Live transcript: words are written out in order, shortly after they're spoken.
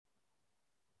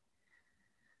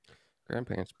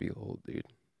Grandparents be old, dude.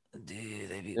 Dude,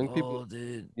 they be Young people old,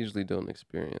 dude. usually don't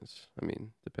experience. I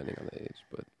mean, depending on the age,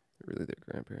 but really their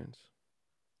grandparents.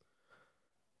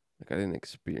 Like I didn't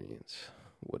experience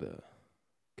what a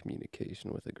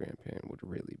communication with a grandparent would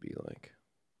really be like.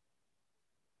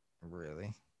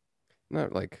 Really?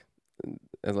 Not like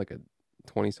as like a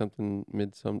 20 something,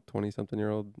 mid some 20 something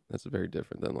year old. That's very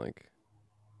different than like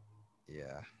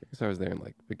Yeah. I guess I was there in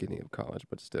like beginning of college,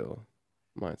 but still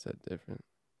mindset different.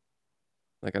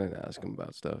 Like I didn't ask him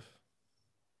about stuff.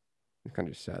 I kind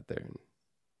of just sat there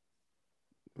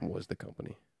and was the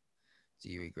company. Do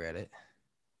you regret it?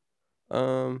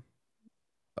 Um,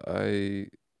 I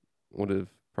would have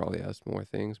probably asked more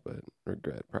things, but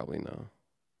regret probably no.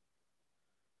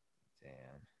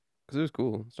 Damn. Because it was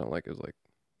cool. It's not like it was like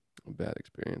a bad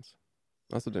experience.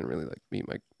 I also didn't really like meet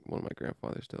my one of my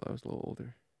grandfathers till I was a little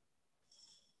older.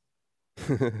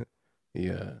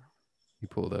 Yeah, he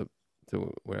pulled up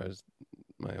to where I was,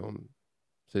 my home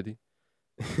city.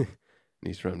 And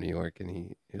he's from New York, and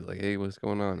he was like, "Hey, what's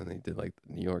going on?" And he did like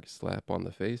the New York slap on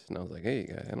the face, and I was like, "Hey,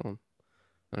 guy, I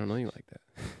don't know you like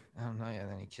that." I don't know. Yeah,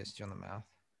 then he kissed you on the mouth.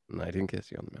 And I didn't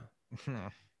kiss you on the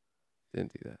mouth.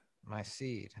 Didn't do that. My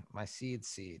seed. My seed.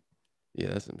 Yeah,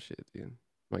 that's some shit, dude.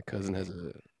 My cousin Hey, has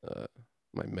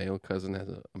my male cousin has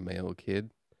a male kid,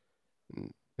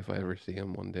 and if I ever see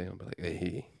him one day, I'll be like,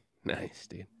 "Hey, nice,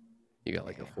 dude. You got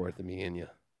like a damn. fourth of me in you."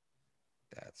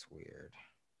 That's weird.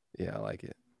 Yeah, I like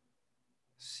it.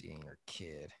 Seeing your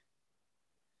kid.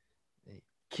 Hey,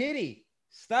 Kitty,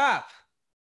 stop.